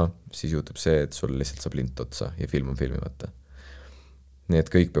nuputama, siis juhtub see, et sul lihtsalt saab lint otsa ja film on filmimata. Nii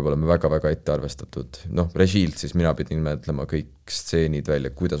et kõik peab olema väga-väga ette arvestatud. Režiilt siis mina pidin mõtlema kõik stseenid välja,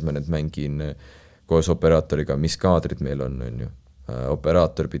 kuidas ma need mängin koos operaatoriga, mis kaadrid meil on ju.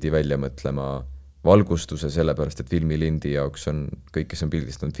 Operaator pidi välja mõtlema valgustuse, sellepärast, et filmilindi jaoks on kõik, kes on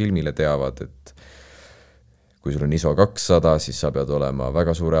pildistanud filmile, teavad, et kui sul on ISO 200, siis sa pead olema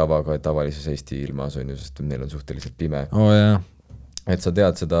väga suure avaga tavalises Eesti ilmas, on ju, sest neil on suhteliselt pime. Et sa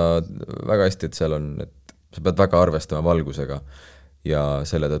tead seda väga hästi, et seal on, et sa pead väga arvestama valgusega ja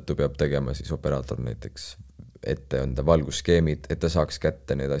selle tõttu peab tegema siis operaator näiteks ette enda valgusskeemid, et ta saaks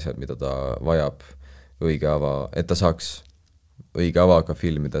kätte need asjad, mida ta vajab õige ava, et ta saaks õige avaga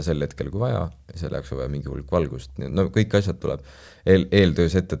filmida sel hetkel, kui vaja, ja selle jaoks vaja mingi hulk valgust. Kõik asjad tuleb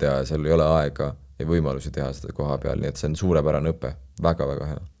eeltöös ette teha ja seal ei ole aega ja võimalusi teha seda koha peal, nii et see on suurepärane õpe, väga-väga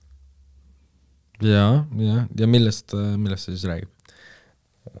hea. Ja millest see siis räägib?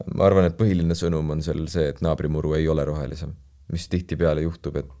 Ma arvan, et põhiline sõnum on seal see, et naabrimuru ei ole rohelisem, mis tihti peale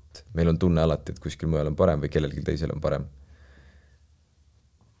juhtub, et meil on tunne alati, et kuskil mujal on parem või kellelgi teisel on parem.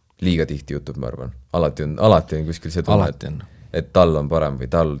 Liiga tihti jutub, ma arvan. Alati on kuskil see tunne, et tal on parem või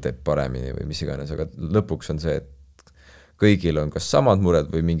tal teeb paremini või mis iganes, aga lõpuks on see, et kõigil on kas samad mured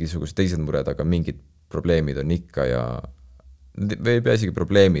või mingisugused teised mured, aga mingid probleemid on ikka ja või ei pea isegi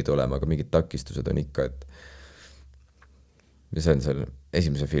probleemid olema, aga mingid takistused on ikka, et ja see on seal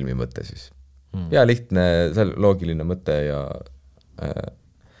esimese filmi mõte siis. Ja lihtne, loogiline mõte ja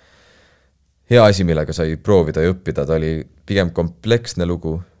hea asi, millega sai proovida ja õppida, ta oli pigem kompleksne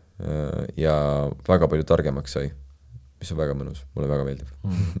lugu ja väga palju targemaks sai, mis on väga mõnus, mulle väga meeldib.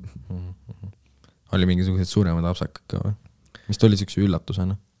 Oli mingisugused suuremad apsakad ka või? Mis ta oli siukse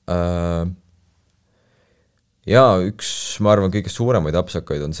üllatusena? Ja üks, ma arvan, kõige suuremaid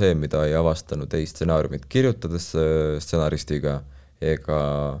apsakaid on see, mida ei avastanud ei stsenaariumit kirjutades stsenaristiga ega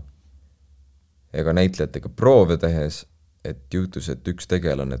ega näitlejatega proove tehes, et juhtus, et üks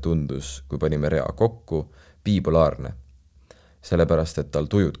tegelane tundus, kui panime rea kokku, bipolaarne. Sellepärast, et tal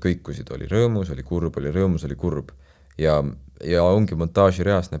tujud kõikusid, oli rõõmus, oli kurb, oli rõõmus, oli kurb. Ja ongi montaaži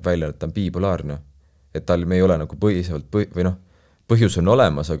reas näeb välja, et ta on bipolaarne. Et tal me ei ole nagu põhjus on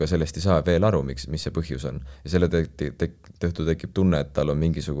olemas, aga sellest ei saa veel aru, mis see põhjus on. Ja selle tõhtu tekib tunne, et tal on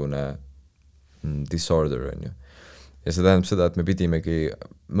mingisugune disorder, on ju. Ja see tähendab seda, et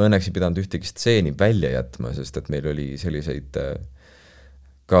me õnneks ei pidanud ühtegi stseeni välja jätma, sest et meil oli selliseid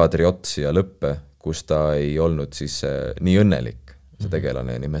kaadri otsi ja lõppe, kus ta ei olnud siis nii õnnelik, see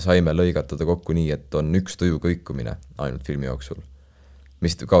tegelane, ja nii me saime lõigatada kokku nii, et on üks tuju kõikumine ainult filmi jooksul,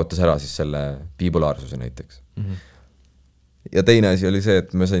 mis kaotas ära siis selle bipolaarsuse näiteks. Ja teine asi oli see,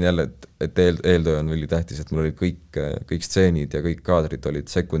 et ma sain jälle, et eeltöö on väga tähtis, et mul oli kõik stseenid ja kõik kaadrid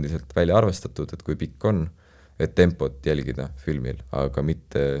olid sekundiliselt välja arvestatud, et kui pikk on, et tempot jälgida filmil, aga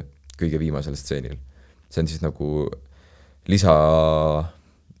mitte kõige viimasel stseenil. See on siis nagu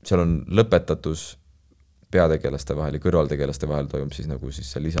seal on lõpetatus peategelaste vahel ja kõrvaltegelaste vahel toimub siis nagu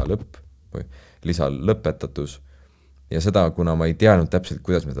siis see lisalõpp või lisalõpetatus. Ja seda, kuna ma ei teadnud täpselt,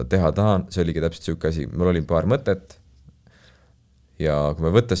 kuidas me seda teha tahan, see oligi täpselt siuke asi, mul oli paar mõtet ja kui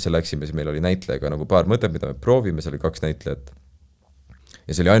me võttesse läksime, siis meil oli näitlejaga nagu paar mõtet, mida me proovime, see oli 2 näitlejat.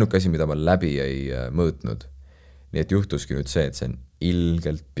 Ja see oli ainuke asi, mida ma läbi ei mõõtnud. Nii et juhtuski nüüd see, et see on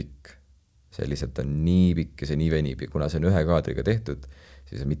ilgelt pikk. See lihtsalt on nii pikk ja see nii venib ja kuna see on ühe kaadriga tehtud,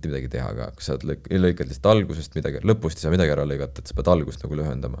 siis ei mitte midagi teha ka. Kui sa lõikad lihtsalt algusest midagi, lõpust ei saa midagi ära lõigata, et sa pead algust nagu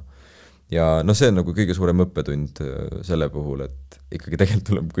lühendama. Ja see on nagu kõige suurem õppetund selle puhul, et ikkagi tegelikult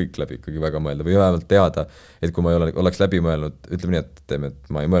tuleb kõik läbi ikkagi väga mõelda või vähemalt teada, et kui ma oleks läbi mõelnud, ütleme nii,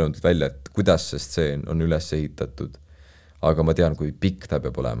 et ma ei mõelnud välja, et kuidas see stseen on üles ehitatud, aga ma tean, kui pikk ta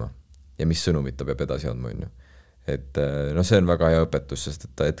peab olema ja mis sõnumit ta peab edasi andma, on ju. Et see on väga hea õpetus, sest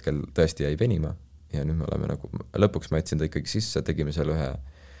et ta hetkel tõesti jäi venima ja nüüd me oleme nagu, lõpuks ma jätsin ta ikkagi sisse, tegime seal ühe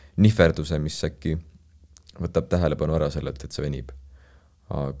nihverduse, mis äkki võtab tähelepanu ära sellelt, et see venib.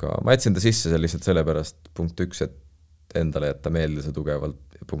 Aga ma jätsin ta sisse lihtsalt sellepärast punkt 1, et endale jätta meelde see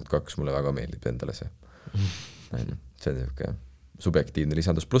tugevalt ja punkt 2, mulle väga meeldib endale see. See on selline subjektiivne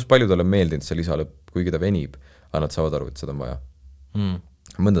lisandus, pluss paljudele on meeldinud see lisalõpp, kuigi ta venib, aga nad saavad aru, et seda on vaja.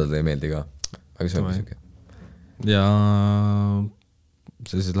 Mõndadele ei meeldi ka, aga see on selline. Ja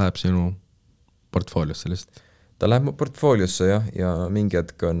see siis läheb sinu portfooliosse lihtsalt? Ta läheb mu portfooliosse ja mingi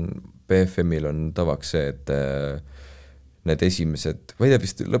hetk on BFM-il on tavaks see, et need esimesed, ma ei tea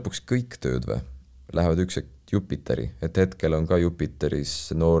vist lõpuks kõik tööd või, lähevad üks Jupiteri, et hetkel on ka Jupiteris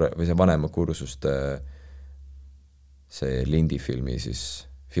noore või see vanema kursuste see lindifilmi siis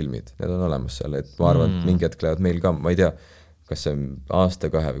filmid, need on olemas seal, et ma arvan, et mingi hetk lähevad meil ka, ma ei tea, kas see on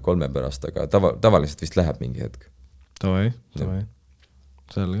aasta, 2 või 3 pärast, aga tavaliselt vist läheb mingi hetk. Tavai.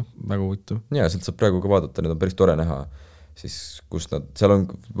 Selge, väga huvitav. Ja sealt saab praegu ka vaadata, need on päris tore näha, siis kus nad, seal on,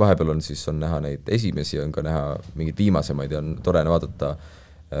 vahepeal on siis on näha neid esimesi, on ka näha mingid viimasemaid ja on tore vaadata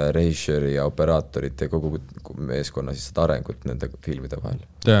režissööri ja operaatorit ja kogu meeskonna siis seda arengut nende filmide vahel.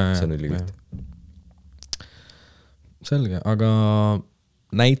 See on üliliht. Selge, aga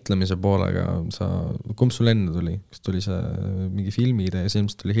näitlemise poolega kumb sul enne tuli? Kas tuli see mingi filmi-idee ja see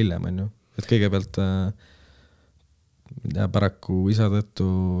ilmselt tuli hiljem, on ju? Et kõigepealt paraku isa tõttu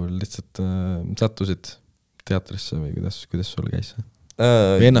lihtsalt sattusid teatrisse või kuidas sul käis see?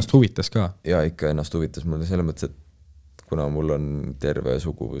 Või ennast huvitas ka? Jaa, ikka ennast huvitas mulle selles mõttes, et kuna mul on terve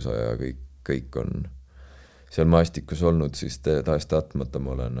suguvõsa ja kõik on seal maastikus olnud, siis taas tahtmata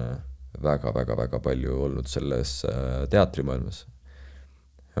ma olen väga palju olnud selles teatrimaailmas.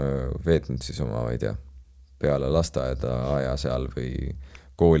 Veetnud siis oma, ma ei tea, peale lasteaeda aja seal või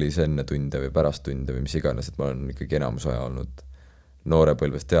koolis enne tunde või pärast tunde või mis iganes, et ma olen ikkagi enamus aja olnud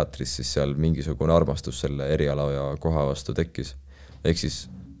noorepõlves teatris, siis seal mingisugune armastus selle eriala ja koha vastu tekkis. Ehk siis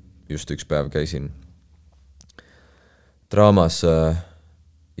just üks päev käisin draamas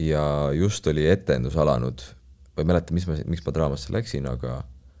ja just oli etendus alanud, või mäleta, miks ma draamasse läksin, aga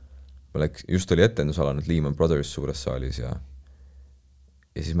just oli etendus alanud Lehman Brothers suures saalis ja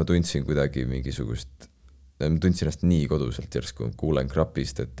siis ma tundsin kuidagi mingisugust, ma tundsin ennast nii koduselt järsku, kuulen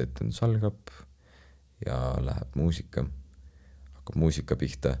krapist, et etendus algab ja läheb muusika, hakkab muusika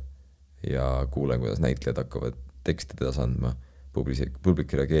pihta ja kuulen, kuidas näitlejad hakkavad tekstid edasi andma,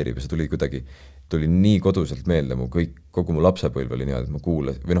 publik reageerib ja see tuli nii koduselt meelde, kogu mu lapsepõlv oli niimoodi,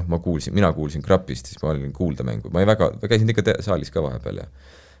 et mina kuulsin krapist, siis ma olin kuuldamängu, ma käisin ikka saalis ka vahepeal ja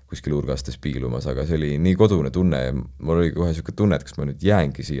kuskil urgastes piilumas, aga see oli nii kodune tunne ja mul oli kohe selline tunne, et kas ma nüüd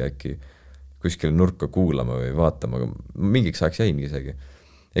jäängi siia äkki kuskil nurka kuulama või vaatama, aga mingiks ajaks jäingi isegi.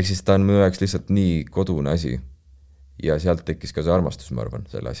 Ehk siis ta on minu jaoks lihtsalt nii kodune asi ja sealt tekkis ka see armastus, ma arvan,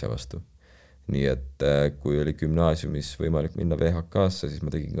 selle asja vastu. nii et kui oli gümnaasiumis võimalik minna VHK-sse, siis ma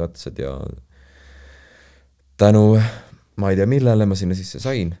tegin katsed ja tänu, ma ei tea millele ma sinna sisse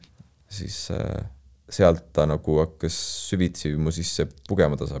sain, siis sealt ta nagu hakkas süvitsi mu sisse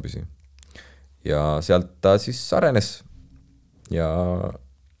pugema tasapisi. Ja sealt ta siis arenes ja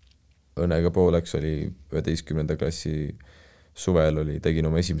õnnega pooleks oli 11. klassi suvel tegin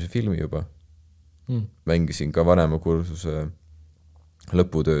oma esimese filmi juba. Mängisin ka vanema kursuse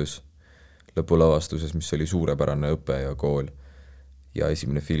lõputöös, lõpulavastuses, mis oli suurepärane õpe ja kool. Ja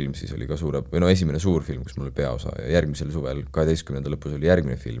esimene film siis oli ka esimene suur film, kus mul oli peaosa ja järgmisel suvel 12. lõpus oli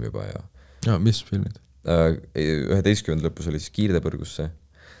järgmine film juba ja mis filmid? 11. lõpus oli siis Kiirdepõrgusse,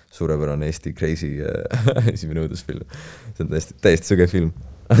 suurepärane Eesti crazy esimene õudusfilm. See on täiesti sõge film.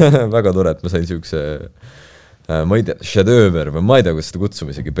 Väga tore, et ma sain siukse ma ei tea, šedööver või ma ei tea, kuidas seda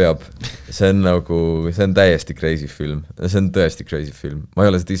kutsuma isegi peab. See on täiesti crazy film. See on tõesti crazy film. Ma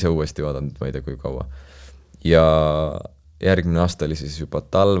ei ole seda ise uuesti vaadanud, ma ei tea kui kaua. Ja järgmine aasta oli siis juba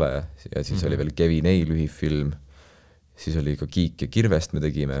talve ja siis oli veel Kevin A. lühifilm. Siis oli ka Kiik ja Kirvest me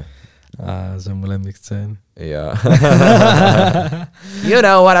tegime. See on mu lemmikstseen. Ja You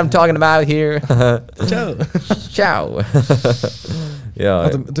know what I'm talking about here. Ciao.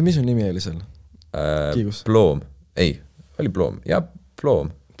 Oota, mis su nimi oli seal? Kiigus? Ploom. Ei, oli Ploom. Ja Ploom.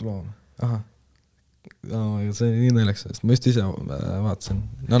 Aha. See oli nii naljakas, sest ma just ise vaatasin.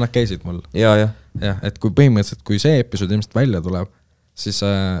 No nad käisid mul. Ja, et kui põhimõtteliselt, kui see episood ilmselt välja tuleb, siis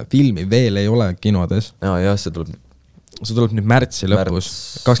filmi veel ei ole kinodes. Ja, see tuleb nüüd märtsi lõpus,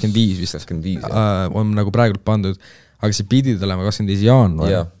 25 vist. 25, on nagu praegult pandud, aga see pidi tulema 25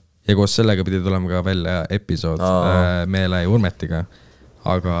 jaanuar ja koos sellega pidi tulema ka välja episood Meele ja Urmetiga,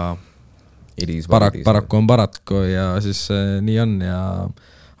 aga paraku on paratku ja siis nii on ja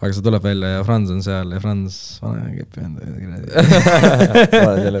aga see tuleb välja ja Franz on seal ja Franz kepi enda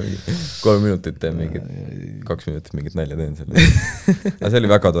 3 minutit teen mingit 2 minutit mingit nalja teen selle. Aga see oli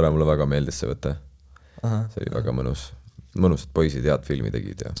väga tore, mulle väga meeldis see võte. See oli väga mõnus, et poisid head filmi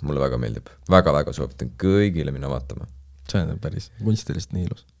tegid ja mulle väga meeldib. Väga soovitan kõigile minna vaatama. See on päris kunstilist nii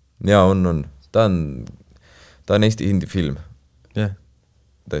ilus. Ja on. Ta on Eesti indie-film.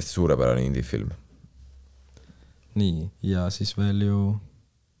 Täiesti suurepärane indie-film. Nii, ja siis veel ju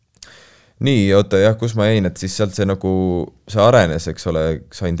nii, oota jah, kus ma jäin, et siis sealt see arenes, eks ole,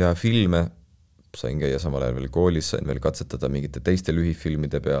 sain teha filme, sain käia samal ajal veel koolis, sain veel katsetada mingite teiste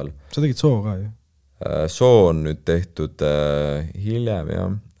lühifilmide peal. Sa tegid Soo ka ju? Soo on nüüd tehtud hiljem,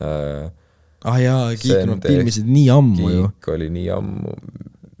 jah. Kiik nad filmisid nii ammu ju. Kiik oli nii ammu.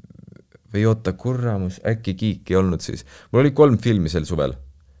 Või oota, kurramus, äkki Kiik ei olnud siis. Mul oli 3 filmi sel suvel,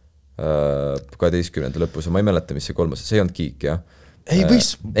 12. lõpus, ja ma ei mäleta, mis see 3. See ei olnud Kiik, jah.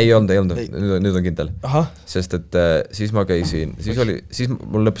 Ei olnud, nüüd on kindel. Sest et siis ma käisin, siis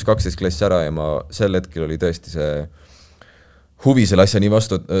mul lõppes 12 klass ära ja sel hetkel oli tõesti see huvi selle asja nii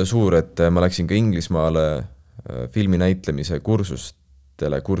vastu suur, et ma läksin ka Inglismaale filmi näitlemise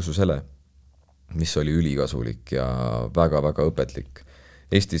kursusele, mis oli ülikasulik ja väga õpetlik.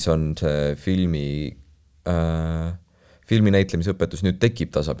 Eestis on see filmi näitlemise õpetus nüüd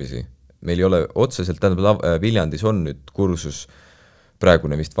tekib tasapisi. Meil ei ole otseselt, tähendab Viljandis on nüüd kursus,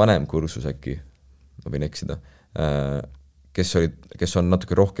 praegune vist vanem kursus äkki, ma võin eksida, kes on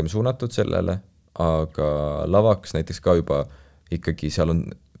natuke rohkem suunatud sellele, aga lavaks näiteks ka juba ikkagi seal on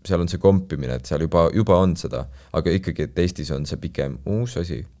see kompimine, et seal juba on seda, aga ikkagi, et Eestis on see pikem uus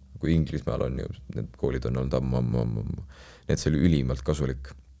asi, kui Inglismaal on ju, need koolid on olnud ammu, nii et see oli ülimalt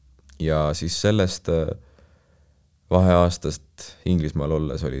kasulik. Ja siis sellest vaheaastast Inglismaal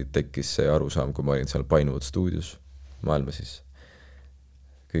olles tekkis see arusaam, kui ma olin seal Pinewood stuudios, maailma siis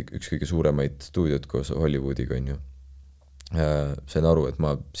üks kõige suuremaid stuudiot koos Hollywoodiga on ju. Sain aru, et ma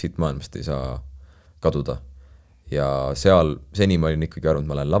siit maailmast ei saa kaduda. Ja seal, seni ma olin ikkagi arvanud,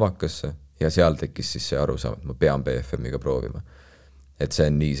 ma lähen lavakasse ja seal tekkis siis see arusaam, et ma pean BFM-iga proovima. Et see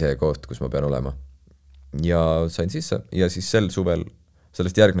on nii see koht, kus ma pean olema. Ja sain sisse ja siis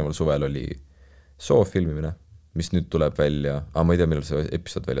sellest järgneval suvel oli Soo filmimine, mis nüüd tuleb välja, ma ei tea, millal see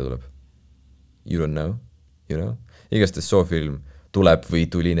episood välja tuleb. You don't know, you know. Igastes Soo film tuleb või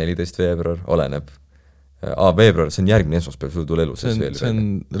tuli 14. veebruar, oleneb. Veebruar, see on järgmine esmaspäev, sul tule elu. See on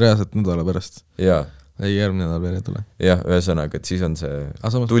reaalselt nädala pärast. Jaa. Ei, järgmine nädal veel ei tule. Jah, ühesõnaga, et siis on see,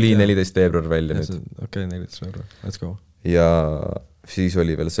 tuli 14. veebruar välja nüüd. Okei, 14. veebruar, let's go. Ja siis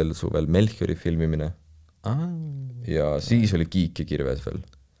oli veel sel suvel Melchiori filmimine. Ja siis oli Kiik ja Kirves veel.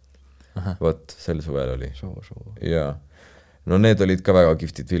 Vot, sel suvel oli. Jaa. No need olid ka väga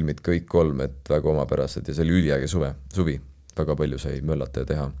kihvtid filmid, kõik 3, et väga omapärased ja see oli üliäge suvi. Väga palju sai möllata ja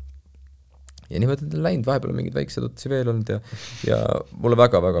teha. ja niimoodi on läinud, vahepeal on mingid väiksed otsi veel olnud ja mulle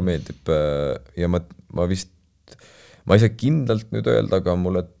väga-väga meeldib ja ma vist, ma ei saa kindlalt nüüd öelda, aga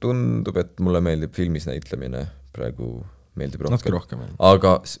mulle tundub, et mulle meeldib filmis näitlemine praegu meeldib rohkem.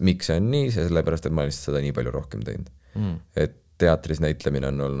 Aga miks see on nii? See sellepärast, et ma olen seda nii palju rohkem teinud. Et teatris näitlemine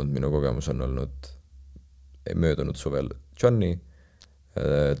on olnud, minu kogemus on olnud möödunud suvel Johnny,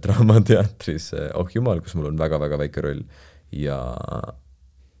 Draamateatris Oh Jumal, kus mul on väga-väga väike roll ja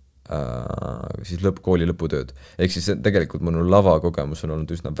siis kooli lõputööd. Ehk siis tegelikult minu lavakogemus on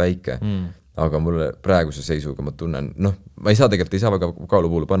olnud üsna väike, aga mulle praeguse seisuga ma tunnen, ma ei saa väga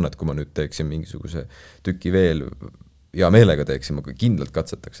kaalupuulu panna, et kui ma nüüd teeksin mingisuguse tüki veel ja meelega teeksin, ma kindlalt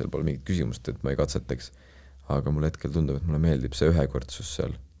katsetaks, seal pole mingit küsimust, et ma ei katsetaks. Aga mulle hetkel tundub, et mulle meeldib see ühekordsus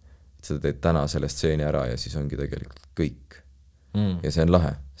seal. Et sa teed täna selle stseeni ära ja siis ongi tegelikult kõik. Ja see on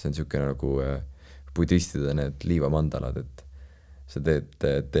lahe. See on niisugune nagu budistide need liivamandalad, et sa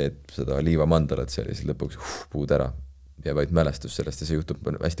teed seda liivamandalat seal ja siis lõpuks puud ära ja vaid mälestus sellest ja see juhtub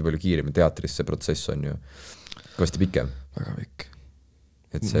hästi palju kiiremini teatris, see protsess on ju kõvasti pikem. Väga pikk.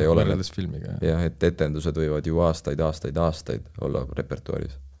 Et see ei ole filmiga. Ja, et etendused võivad ju aastaid olla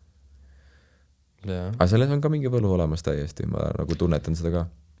repertuaaris. Aga selles on ka mingi võlu olemas täiesti, ma nagu tunnetan seda ka.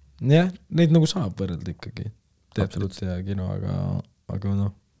 Jah, neid nagu saab võrrelda ikkagi teatrit ja kino,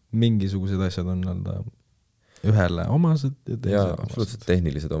 aga mingisugused asjad on ühele omased ja teise omased. Absoluutselt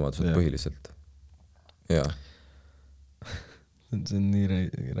tehnilised omadused põhiliselt. Ja. See on nii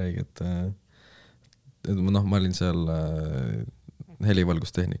räige, et ma olin seal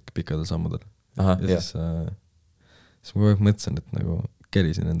helivalgustehnik pikkadel sammudel. Ja siis ma mõtlesin, et nagu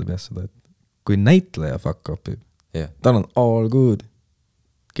kerisin enda peas seda, et kui näitleja fuck upib, tal on all good.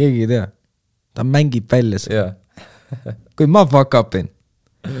 Keegi ei tea. Ta mängib välja seda. Kui ma fuck upin,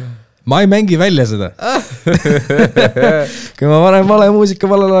 ma ei mängi välja seda. Kui ma vanen vale muusika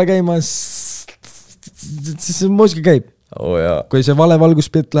valele käima, siis see muusika käib. Kui see vale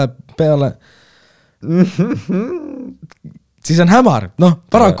valguspilt läheb peale, siis on hämar.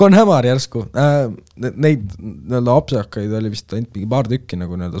 Paraku on hämar järsku. Neid apsakaid oli vist ainult mingi paar tükki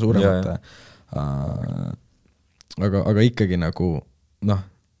nagu suuremate. Aga ikkagi nagu,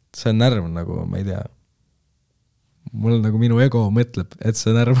 see närv nagu, ma ei tea, mul nagu minu ego mõtleb, et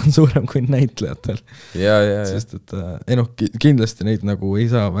see närv on suurem kui näitlejatel. Sest et, kindlasti neid nagu ei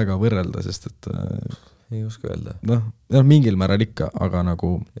saa väga võrrelda, sest et ei oska öelda. Mingil määral ikka, aga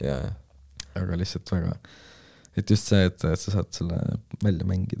nagu aga lihtsalt väga, et just see, et sa saad selle välja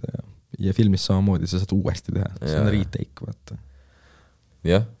mängida ja filmis samamoodi sa saad uuesti teha, see on retake, vaata.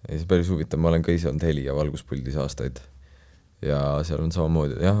 Ja see päris huvitav, ma olen ka ise olnud heli- ja valguspuldis aastaid ja seal on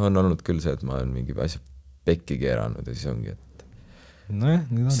samamoodi, on olnud küll see, et ma olen mingi asja pekki keeranud ja siis ongi, et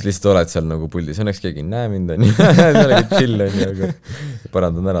siis lihtsalt oled seal nagu puldis, õnneks keegi ei näe mind, see olegi chill, aga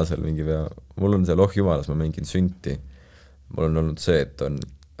parandan ära seal mingi pea. Mul on seal Jumalas, ma mängin sünti. Mul on olnud see, et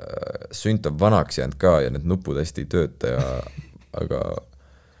sünt on vanaks jäänud ka ja need nupud hästi ei tööta aga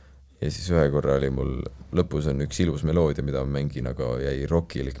ja siis ühe korra oli mul lõpus on üks ilus meloodia, mida ma mängin, aga jäi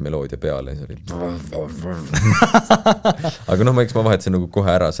rockilik meloodia peale ja see oli aga ma vahetasin nagu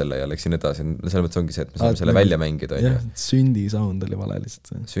kohe ära selle ja läksin edasi, selles mõttes ongi see, et me saame selle välja mängida. Sündi sound oli vale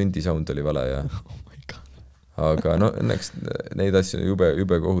lihtsalt. Sündi sound oli vale, jah. Aga õnneks neid asju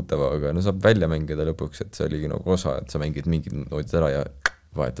jube kohutava, aga saab välja mängida lõpuks, et see oligi nagu osa, et sa mängid mingid noodid ära ja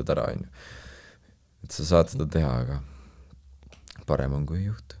vahetad ära, et sa saad seda teha, aga parem on, kui ei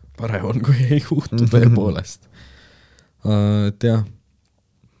juhtu. Parem on, kui ei juhtu tõepoolest. Et jah,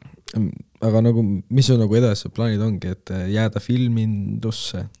 aga nagu, mis on nagu edasi plaanid ongi, et jääda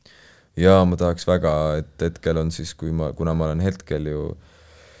filmindusse? Jaa, ma tahaks väga, et hetkel on siis, kuna ma olen hetkel ju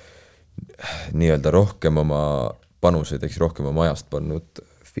nii-öelda rohkem oma panuseid, eks rohkem oma ajast pannud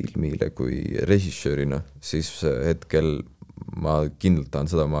filmile kui režissöörina, siis hetkel ma kindlalt tahan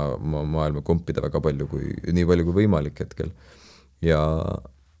seda maailma kompida väga palju, nii palju kui võimalik hetkel. Ja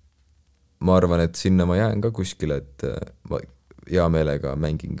ma arvan, et sinna ma jään ka kuskile, et ma hea meelega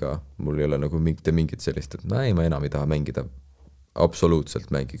mängin ka. Mul ei ole nagu mingit sellist, et ma enam ei taha mängida. Absoluutselt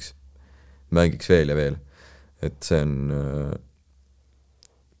mängiks veel ja veel. Et see on...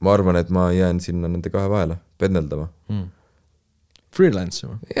 Ma arvan, et ma jään sinna nende kahe vahele pendeldama.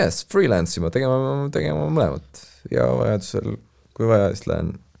 Freelance'ima? Yes, freelance'ima, tegema mõlemat. Ja vajadusel, kui vaja, siis lähen,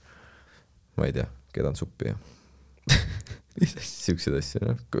 ma ei tea, kedan suppi ja siuksed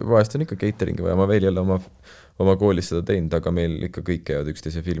asju. Vahest on ikka cateringi vaja, ma veel jälle oma koolis seda teinud, aga meil ikka kõik käivad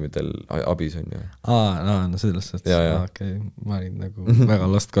üksteise filmidel abis on ju. No selles suhtes. Okay. Ma olin nagu väga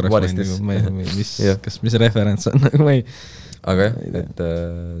lost korraks mis referents on nagu ma ei... Aga jah, et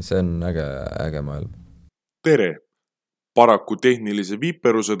see on äge maailm. Tere! Paraku tehnilise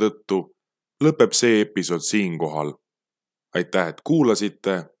viiperuse tõttu lõpeb see episood siinkohal. Aitäh, et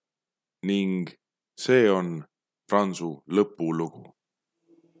kuulasite ning see on Franzu lõpulugu.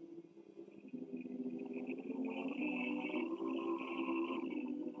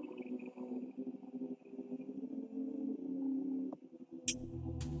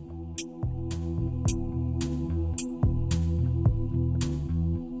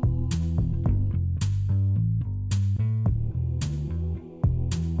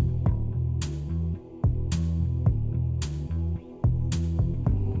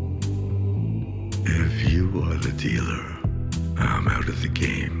 If you are the dealer, I'm out of the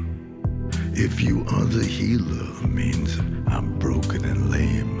game. If you are the healer, means I'm broken and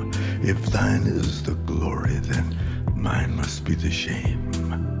lame. If thine is the glory, then mine must be the shame.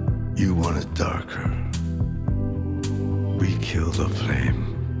 You want it darker, we kill the flame.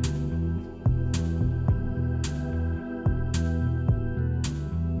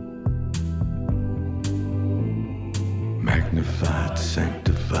 Magnified,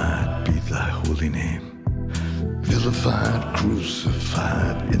 sanctified be thy holy name. Vilified,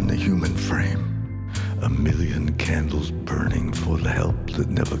 crucified in the human frame. A million candles burning for the help that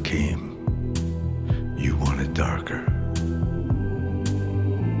never came. You want it darker.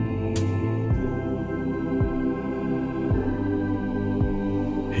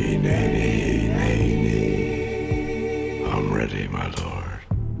 Hey, nay, nay. I'm ready, my lord.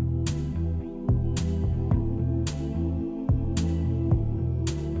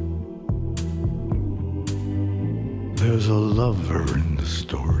 There's a lover in the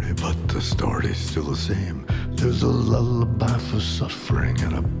story, but the story's still the same. There's a lullaby for suffering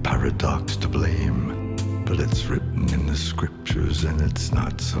and a paradox to blame. But it's written in the scriptures and it's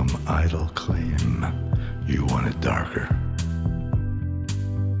not some idle claim. You want it darker,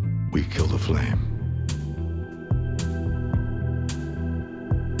 we kill the flame.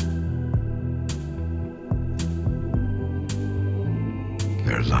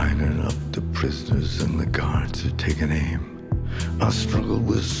 They're lining up the prisoners and the guards are taking aim. I struggled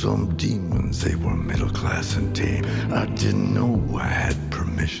with some demons, they were middle class and tame. I didn't know I had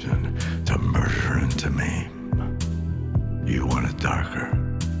permission to murder and to maim. You want it darker.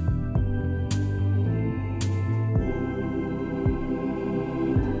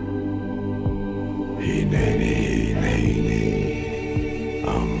 Hey, nay, nay, nay, nay.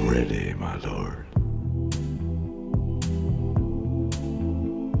 I'm ready, my lord.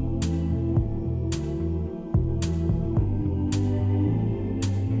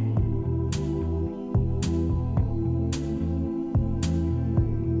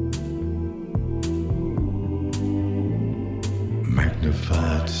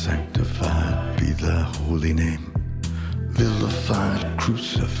 Magnified, sanctified be thy holy name. Vilified,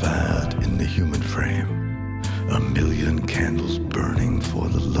 crucified in the human frame. A million candles burning for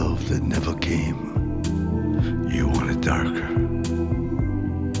the love that never came. You want it darker,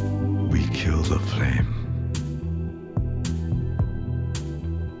 we kill the flame.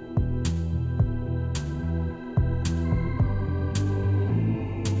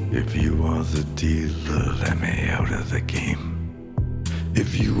 If you are the dealer, let me out of the game.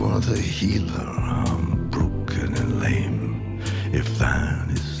 If you are the healer, I'm broken and lame. If thine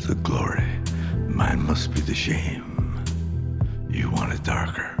is the glory, mine must be the shame. You want it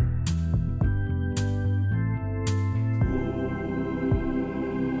darker,